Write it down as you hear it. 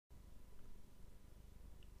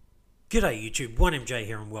G'day YouTube, 1MJ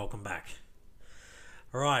here and welcome back.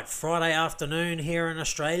 Alright, Friday afternoon here in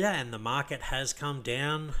Australia and the market has come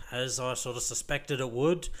down as I sort of suspected it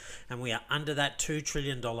would, and we are under that $2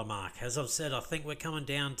 trillion mark. As I've said, I think we're coming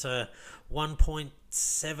down to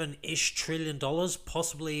 1.7-ish trillion dollars,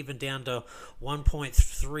 possibly even down to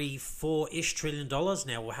 1.34-ish trillion dollars.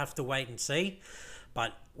 Now we'll have to wait and see,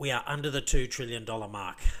 but we are under the $2 trillion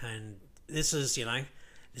mark, and this is,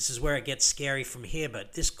 this is where it gets scary from here,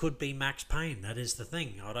 but this could be max pain. That is the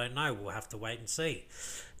thing. I don't know. We'll have to wait and see.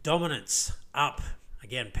 Dominance up.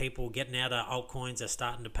 Again, people getting out of altcoins are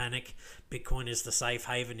starting to panic. Bitcoin is the safe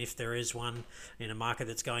haven if there is one in a market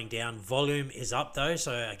that's going down. Volume is up though.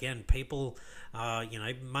 So again, people,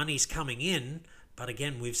 money's coming in. But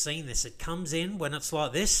again, we've seen this. It comes in when it's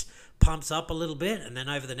like this, pumps up a little bit, and then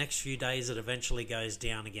over the next few days, it eventually goes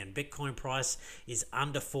down again. Bitcoin price is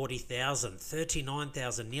under 40,000,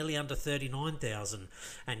 39,000, nearly under 39,000,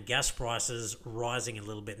 and gas prices rising a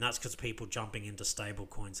little bit. And that's because people jumping into stable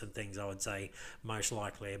coins and things, I would say, most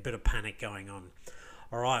likely. A bit of panic going on.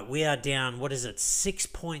 All right, we are down,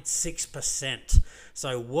 6.6%.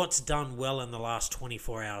 So what's done well in the last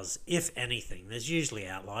 24 hours, if anything? There's usually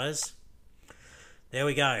outliers. There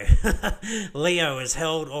we go. Leo is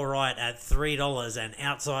held all right at $3, and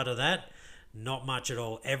outside of that, not much at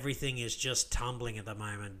all. Everything is just tumbling at the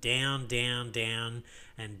moment. Down, down, down,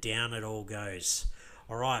 and down it all goes.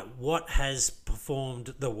 All right, what has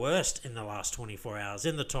performed the worst in the last 24 hours?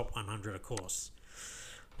 In the top 100, of course.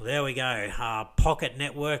 Well, there we go. Pocket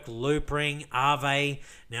Network, Loopring, Aave.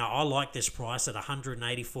 Now, I like this price at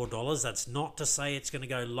 $184. That's not to say it's going to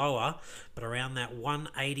go lower, but around that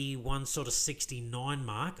 181 sort of 69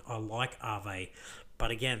 mark, I like Aave. But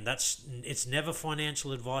again, it's never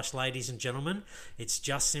financial advice, ladies and gentlemen. It's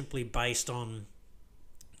just simply based on,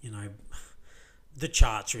 the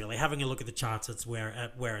charts, really. Having a look at the charts, it's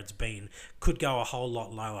where it's been. Could go a whole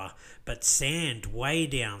lot lower. But Sand, way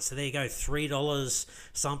down. So there you go, $3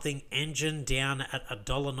 something. Engine down at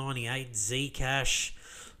 $1.98. Zcash.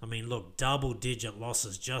 I mean, look, double-digit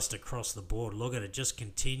losses just across the board. Look at it, just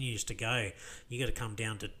continues to go. You got to come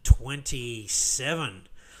down to 27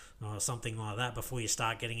 or something like that before you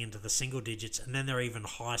start getting into the single digits. And then they're even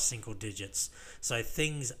high single digits. So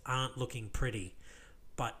things aren't looking pretty.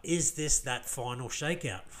 But is this that final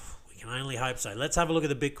shakeout? We can only hope so. Let's have a look at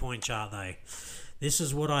the Bitcoin chart, though. This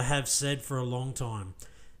is what I have said for a long time.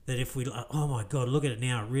 That if we... Oh, my God, look at it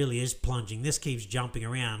now. It really is plunging. This keeps jumping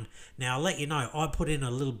around. Now, I'll let you know, I put in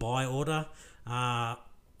a little buy order. Not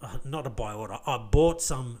a buy order. I bought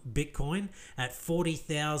some Bitcoin at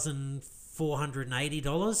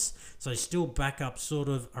 $40,480. So still back up sort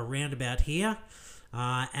of around about here.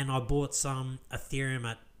 And I bought some Ethereum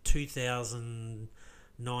at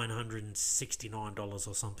 $2,969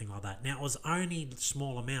 or something like that. Now, it was only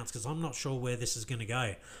small amounts because I'm not sure where this is going to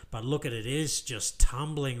go. But look at it, it is just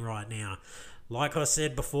tumbling right now. Like I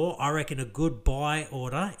said before, I reckon a good buy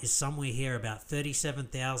order is somewhere here about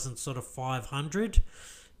 37,000 sort of 500.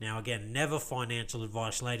 Now, again, never financial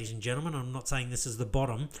advice, ladies and gentlemen. I'm not saying this is the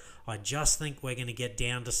bottom. I just think we're going to get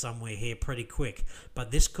down to somewhere here pretty quick.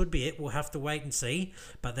 But this could be it. We'll have to wait and see.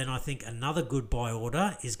 But then I think another good buy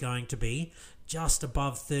order is going to be just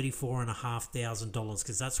above $34,500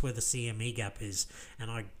 because that's where the CME gap is. And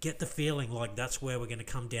I get the feeling like that's where we're going to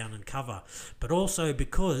come down and cover. But also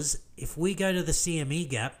because if we go to the CME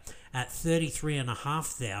gap at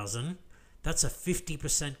 $33,500, that's a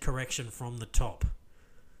 50% correction from the top.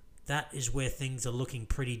 That is where things are looking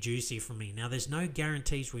pretty juicy for me. Now, there's no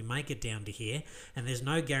guarantees we make it down to here, and there's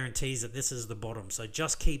no guarantees that this is the bottom. So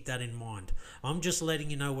just keep that in mind. I'm just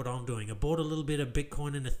letting you know what I'm doing. I bought a little bit of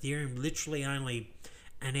Bitcoin and Ethereum literally only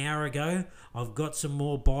an hour ago. I've got some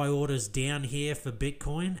more buy orders down here for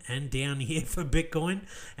Bitcoin and down here for Bitcoin,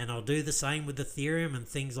 and I'll do the same with Ethereum and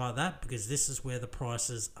things like that because this is where the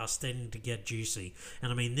prices are starting to get juicy.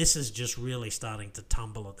 And I mean, this is just really starting to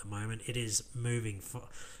tumble at the moment. It is moving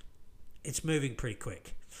it's moving pretty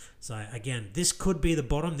quick. So again, this could be the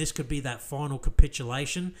bottom. This could be that final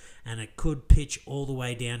capitulation, and it could pitch all the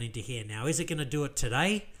way down into here. Now, is it going to do it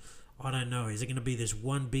today? I don't know. Is it going to be this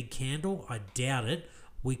one big candle? I doubt it.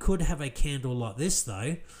 We could have a candle like this,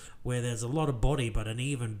 though, where there's a lot of body but an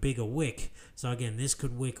even bigger wick. So again, this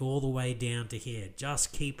could wick all the way down to here.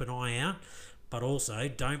 Just keep an eye out, but also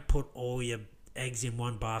don't put all your eggs in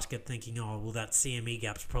one basket thinking, oh, well, that CME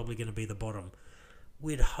gap's probably going to be the bottom.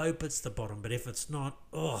 We'd hope it's the bottom, but if it's not,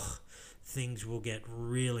 things will get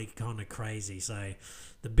really kind of crazy. So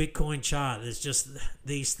the Bitcoin chart, there's just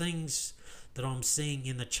these things that I'm seeing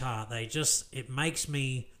in the chart. It makes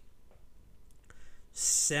me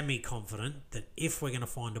semi-confident that if we're going to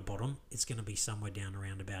find a bottom, it's going to be somewhere down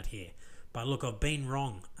around about here. But look, I've been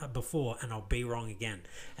wrong before, and I'll be wrong again.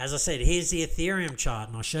 As I said, here's the Ethereum chart,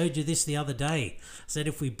 and I showed you this the other day. I said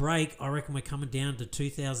if we break, I reckon we're coming down to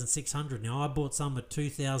 2,600. Now, I bought some at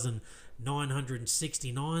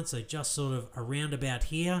 2,969, so just sort of around about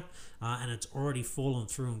here, and it's already fallen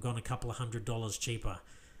through and gone a couple of $100 cheaper.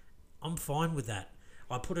 I'm fine with that.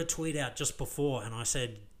 I put a tweet out just before, and I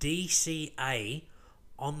said DCA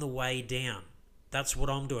on the way down. That's what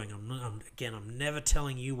I'm doing. I'm never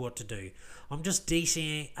telling you what to do. I'm just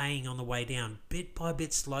DCAing on the way down, bit by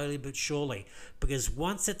bit, slowly but surely. Because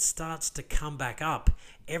once it starts to come back up,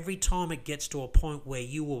 every time it gets to a point where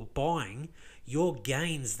you were buying, your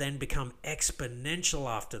gains then become exponential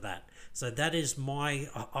after that. So that is I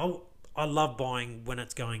love buying when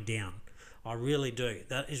it's going down. I really do.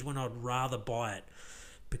 That is when I'd rather buy it.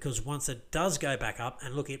 Because once it does go back up,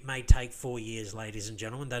 and look, it may take 4 years, ladies and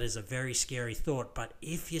gentlemen, that is a very scary thought. But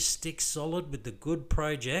if you stick solid with the good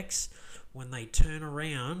projects, when they turn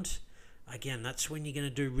around, again, that's when you're going to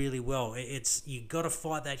do really well. You got to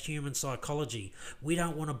fight that human psychology. We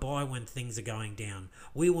don't want to buy when things are going down.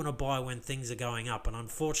 We want to buy when things are going up. And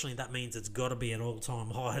unfortunately, that means it's got to be at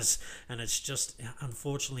all-time highs. And it's just,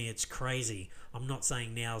 unfortunately, it's crazy. I'm not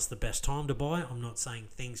saying now's the best time to buy. I'm not saying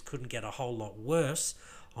things couldn't get a whole lot worse.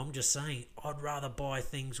 I'm just saying I'd rather buy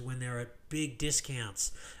things when they're at big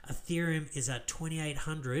discounts. Ethereum is at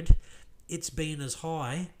 2,800. It's been as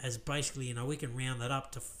high as basically, we can round that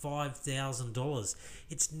up to $5,000.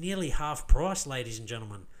 It's nearly half price, ladies and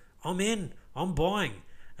gentlemen. I'm in. I'm buying.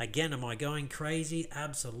 Again, am I going crazy?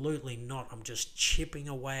 Absolutely not. I'm just chipping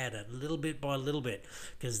away at it little bit by little bit,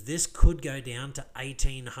 because this could go down to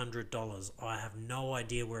 $1,800. I have no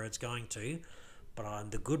idea where it's going to.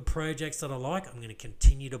 But the good projects that I like, I'm going to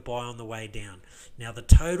continue to buy on the way down. Now, the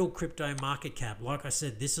total crypto market cap, like I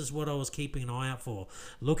said, this is what I was keeping an eye out for.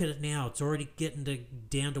 Look at it now. It's already getting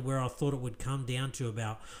down to where I thought it would come down to,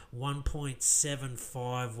 about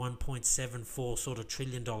 1.75, 1.74 sort of $1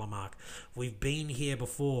 trillion mark. We've been here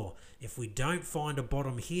before. If we don't find a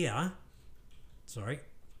bottom here, go over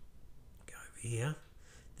here,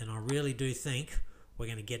 then I really do think we're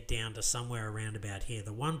going to get down to somewhere around about here,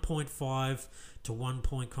 the 1.5 to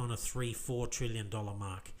 1.34 trillion dollar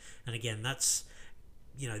mark. And again, that's,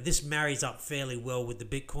 this marries up fairly well with the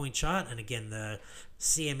Bitcoin chart. And again, the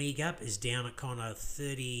CME gap is down at kind of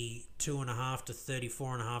 32.5 to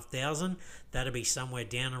 34.5 thousand. That'll be somewhere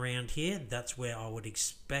down around here. That's where I would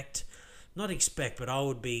but I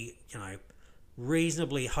would be,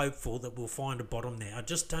 reasonably hopeful that we'll find a bottom there. I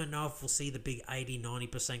just don't know if we'll see the big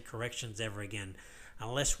 80-90% corrections ever again.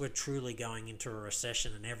 Unless we're truly going into a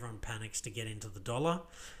recession and everyone panics to get into the dollar,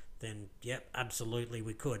 then yep, absolutely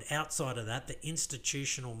we could. Outside of that, the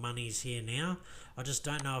institutional money's here now. I just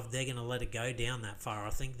don't know if they're going to let it go down that far. I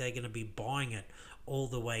think they're going to be buying it all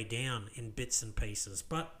the way down in bits and pieces.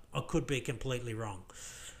 But I could be completely wrong.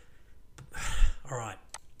 All right,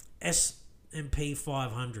 S&P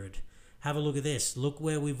 500. Have a look at this. Look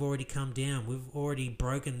where we've already come down. We've already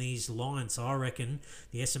broken these lines. So I reckon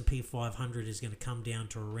the S&P 500 is going to come down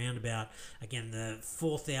to around about, again, the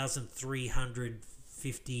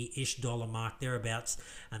 4,350-ish dollar mark, thereabouts.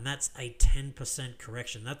 And that's a 10%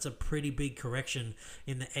 correction. That's a pretty big correction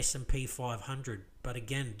in the S&P 500. But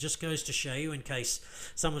again, just goes to show you, in case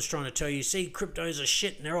someone's trying to tell you, see, cryptos are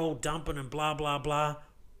shit and they're all dumping and blah, blah, blah.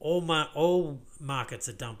 All markets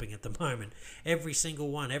are dumping at the moment. Every single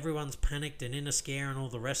one. Everyone's panicked and in a scare and all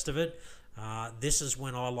the rest of it. This is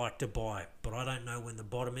when I like to buy. But I don't know when the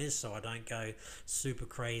bottom is, so I don't go super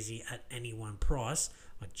crazy at any one price.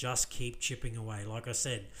 I just keep chipping away. Like I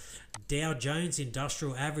said, Dow Jones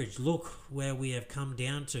Industrial Average. Look where we have come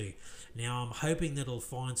down to. Now, I'm hoping that it'll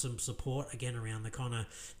find some support, again, around the kind of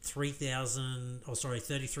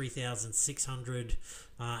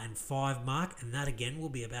 33,605 mark. And that, again, will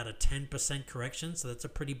be about a 10% correction. So that's a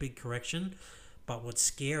pretty big correction. But what's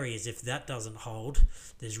scary is if that doesn't hold,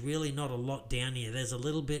 there's really not a lot down here. There's a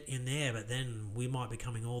little bit in there, but then we might be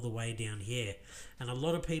coming all the way down here. And a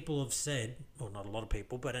lot of people have said, well, not a lot of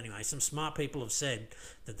people, but anyway, some smart people have said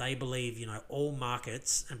that they believe, all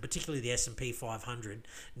markets, and particularly the S&P 500,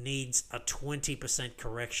 needs a 20%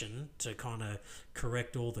 correction to kind of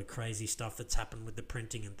correct all the crazy stuff that's happened with the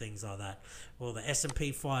printing and things like that. Well, the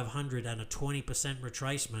S&P 500 and a 20%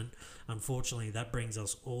 retracement, unfortunately, that brings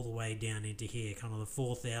us all the way down into here, kind of the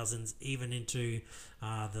 4,000s, even into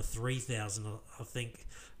the 3,000, I think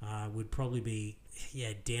would probably be,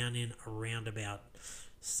 down in around about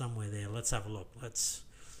somewhere there. Let's have a look. I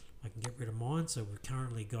can get rid of mine. So we've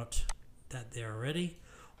currently got that there already.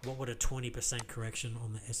 What would a 20% correction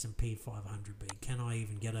on the S&P 500 be? Can I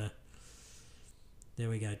even get a... There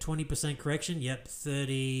we go. 20% correction. Yep,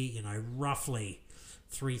 30, roughly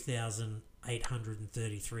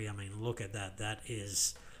 3,833. I mean, look at that. That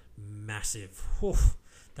is massive. Whew,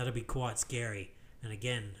 that'll be quite scary. And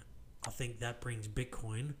again, I think that brings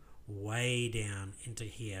Bitcoin way down into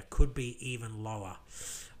here. Could be even lower.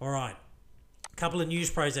 All right. A couple of news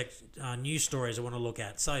stories I want to look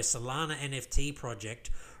at. So, Solana NFT project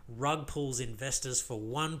rug pulls investors for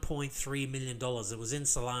 $1.3 million. It was in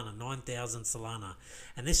Solana, 9,000 Solana.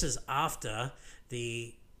 And this is after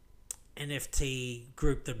the NFT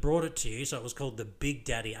group that brought it to you. So it was called the Big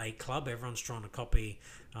Daddy 8 Club. Everyone's trying to copy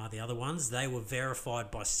the other ones. They were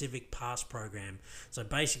verified by Civic Pass program. So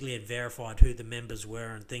basically it verified who the members were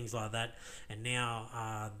and things like that. And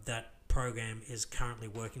now that program is currently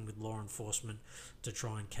working with law enforcement to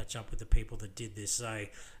try and catch up with the people that did this. So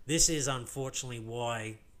this is unfortunately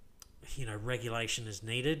why regulation is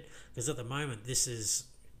needed, because at the moment it's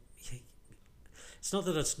not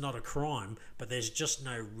that it's not a crime, but there's just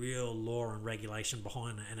no real law and regulation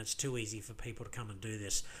behind it, and it's too easy for people to come and do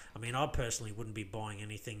this. I mean, I personally wouldn't be buying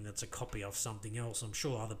anything that's a copy of something else. I'm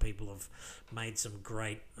sure other people have made some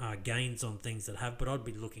great gains on things that have, but I'd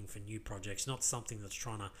be looking for new projects, not something that's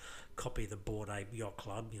trying to copy the Bored Ape Yacht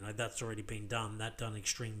Club. That's already been done. That done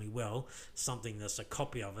extremely well. Something that's a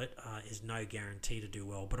copy of it is no guarantee to do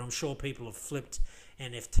well, but I'm sure people have flipped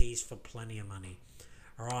NFTs for plenty of money.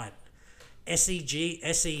 All right. SEC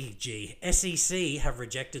have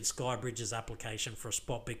rejected Skybridge's application for a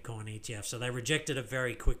spot Bitcoin ETF. So they rejected it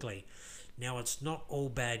very quickly. Now, it's not all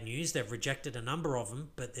bad news. They've rejected a number of them,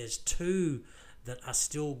 but there's two that are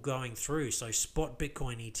still going through. So spot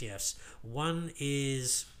Bitcoin ETFs. One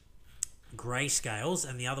is Grayscale's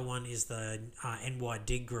and the other one is the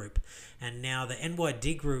NYDIG group. And now the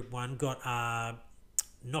NYDIG group one got...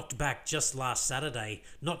 knocked back just last Saturday.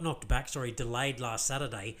 Not knocked back, sorry, delayed last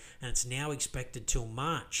Saturday, and it's now expected till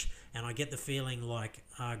March. And I get the feeling like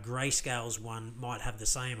Grayscale's one might have the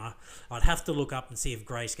same. I'd have to look up and see if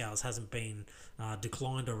Grayscale's hasn't been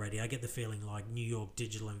declined already. I get the feeling like New York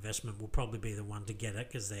Digital Investment will probably be the one to get it,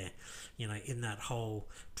 because they're in that whole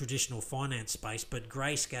traditional finance space. But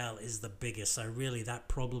Grayscale is the biggest, so really that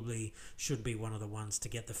probably should be one of the ones to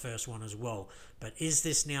get the first one as well. But is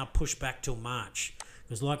this now pushed back till March?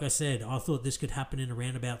 Because like I said, I thought this could happen in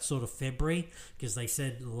around about sort of February, because they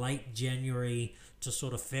said late January to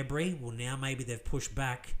sort of February. Well, now maybe they've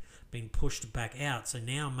been pushed back out. So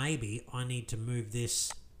now maybe I need to move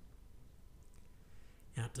this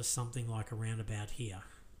out to something like around about here.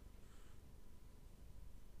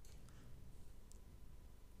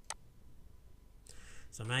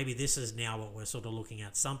 So maybe this is now what we're sort of looking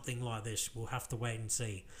at. Something like this. We'll have to wait and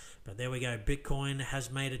see. But there we go. Bitcoin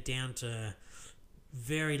has made it down to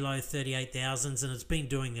very low 38,000s, and it's been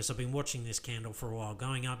doing this. I've been watching this candle for a while,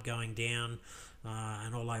 going up, going down,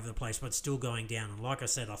 and all over the place, but still going down. And like I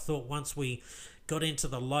said, I thought once we got into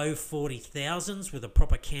the low 40,000s with a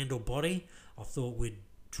proper candle body, I thought we'd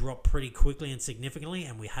drop pretty quickly and significantly,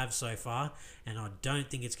 and we have so far. And I don't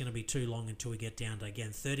think it's going to be too long until we get down to,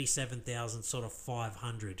 again, 37,000, sort of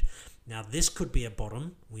 500. Now this could be a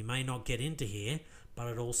bottom. We may not get into here, but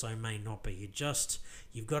it also may not be.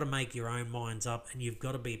 You've got to make your own minds up, and you've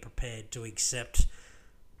got to be prepared to accept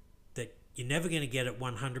that you're never going to get it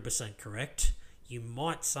 100% correct. You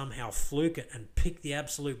might somehow fluke it and pick the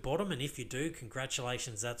absolute bottom, and if you do,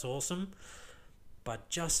 congratulations, that's awesome. But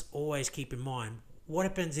just always keep in mind, what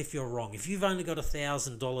happens if you're wrong? If you've only got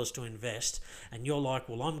 $1,000 to invest and you're like,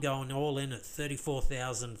 well, I'm going all in at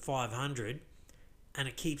 34,500 and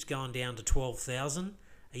it keeps going down to 12,000,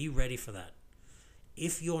 are you ready for that?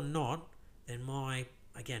 If you're not, then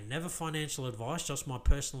again, never financial advice, just my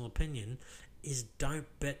personal opinion, is don't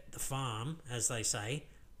bet the farm, as they say,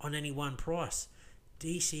 on any one price.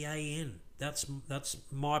 DCA in. That's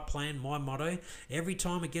my plan, my motto. Every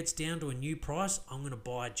time it gets down to a new price, I'm going to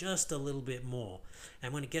buy just a little bit more.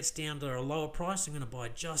 And when it gets down to a lower price, I'm going to buy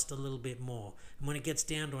just a little bit more. And when it gets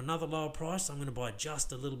down to another lower price, I'm going to buy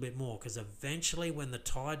just a little bit more. Because eventually when the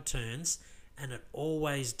tide turns, and it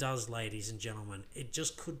always does, ladies and gentlemen, it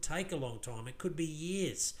just could take a long time. It could be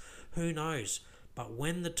years. Who knows? But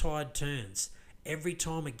when the tide turns, every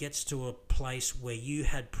time it gets to a place where you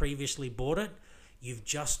had previously bought it, you've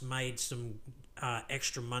just made some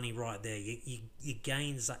extra money right there. Your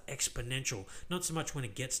gains are exponential. Not so much when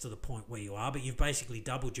it gets to the point where you are, but you've basically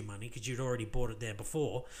doubled your money because you'd already bought it there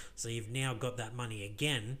before. So you've now got that money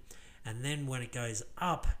again. And then when it goes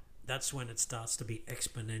up, that's when it starts to be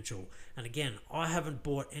exponential. And again, I haven't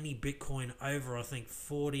bought any Bitcoin over, I think,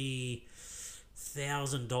 40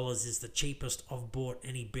 $1,000 is the cheapest I've bought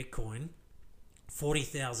any Bitcoin.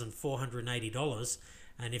 $40,480.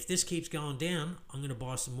 And if this keeps going down, I'm going to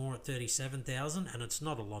buy some more at 37,000. And it's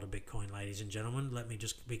not a lot of Bitcoin, ladies and gentlemen. Let me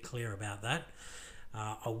just be clear about that.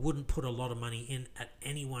 I wouldn't put a lot of money in at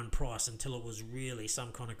any one price until it was really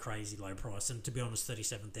some kind of crazy low price. And to be honest,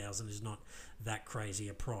 37,000 is not that crazy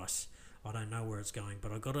a price. I don't know where it's going,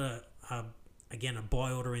 but I got again a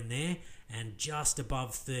buy order in there and just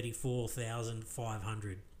above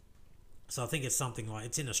 34,500. So I think it's something like,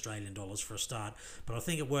 it's in Australian dollars for a start, but I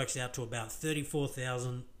think it works out to about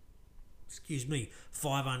 34,000. Excuse me,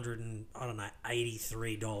 500 and I don't know,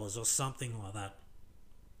 $83 or something like that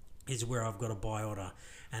is where I've got a buy order.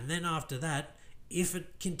 And then after that, if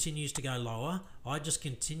it continues to go lower, I just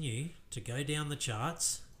continue to go down the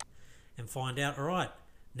charts and find out, all right,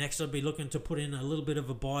 next I'd be looking to put in a little bit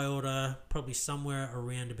of a buy order, probably somewhere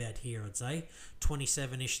around about here, I'd say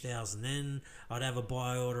 27-ish thousand. Then I'd have a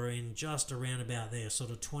buy order in just around about there,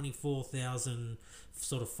 sort of 24,000,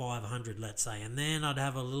 sort of 500, let's say. And then I'd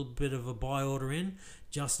have a little bit of a buy order in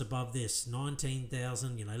just above this,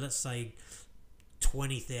 19,000, you know, let's say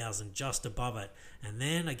 20,000 just above it. And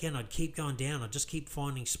then again, I'd keep going down. I'd just keep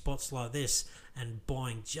finding spots like this and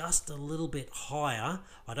buying just a little bit higher.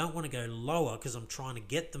 I don't want to go lower because I'm trying to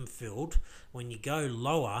get them filled. When you go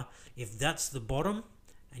lower, if that's the bottom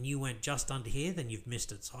and you went just under here, then you've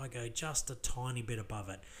missed it. So I go just a tiny bit above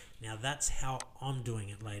it. Now that's how I'm doing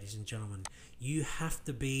it, ladies and gentlemen. You have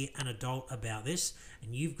to be an adult about this,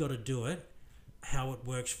 and you've got to do it how it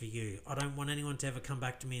works for you. I don't want anyone to ever come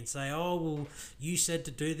back to me and say, oh, well, you said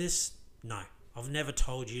to do this. No, I've never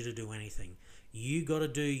told you to do anything. You got to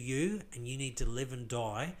do you, and you need to live and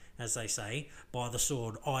die, as they say, by the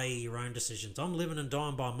sword, i.e. your own decisions. I'm living and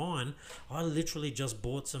dying by mine. I literally just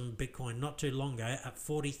bought some Bitcoin not too long ago at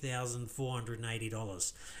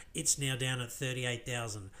 $40,480. It's now down at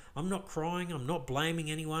 38,000. I'm not crying. I'm not blaming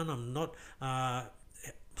anyone. I'm not, I'm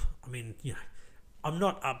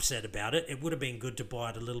not upset about it. It would have been good to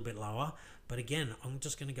buy it a little bit lower. But again, I'm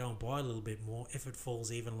just going to go and buy a little bit more. If it falls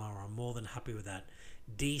even lower, I'm more than happy with that.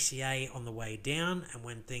 DCA on the way down, and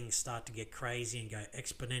when things start to get crazy and go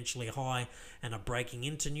exponentially high and are breaking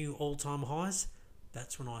into new all-time highs,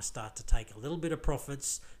 that's when I start to take a little bit of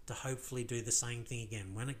profits to hopefully do the same thing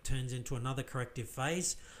again. When it turns into another corrective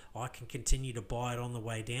phase, I can continue to buy it on the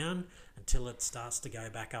way down until it starts to go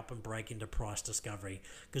back up and break into price discovery.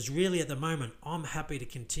 Because really at the moment, I'm happy to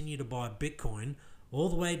continue to buy Bitcoin all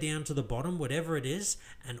the way down to the bottom, whatever it is,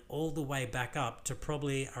 and all the way back up to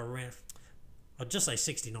probably around, I'd just say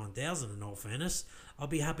 69,000 in all fairness. I'll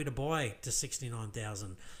be happy to buy to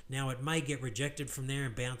 69,000. Now it may get rejected from there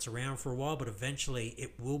and bounce around for a while, but eventually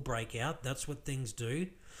it will break out. That's what things do.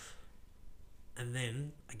 And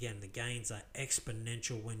then again, the gains are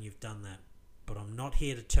exponential when you've done that. But I'm not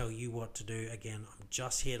here to tell you what to do. Again, I'm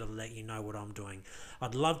just here to let you know what I'm doing.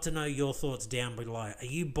 I'd love to know your thoughts down below. Are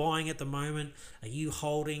you buying at the moment? Are you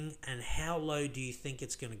holding? And how low do you think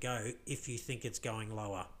it's going to go if you think it's going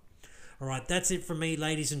lower? All right, that's it from me,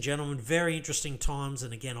 ladies and gentlemen. Very interesting times.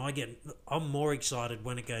 And again, I'm more excited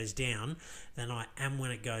when it goes down than I am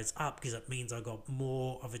when it goes up, because it means I got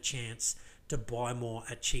more of a chance to buy more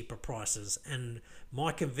at cheaper prices. And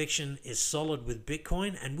my conviction is solid with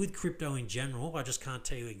Bitcoin and with crypto in general. I just can't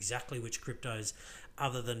tell you exactly which cryptos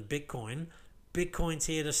other than Bitcoin. Bitcoin's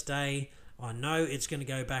here to stay. I know it's going to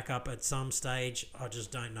go back up at some stage. I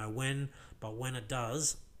just don't know when. But when it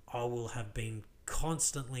does, I will have been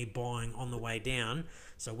constantly buying on the way down.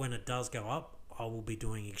 So when it does go up, I will be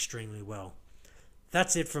doing extremely well.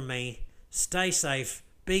 That's it from me. Stay safe.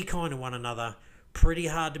 Be kind to one another. Pretty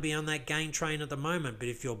hard to be on that gain train at the moment, but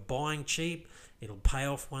if you're buying cheap, it'll pay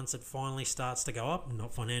off once it finally starts to go up.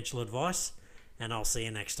 Not financial advice, and I'll see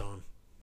you next time.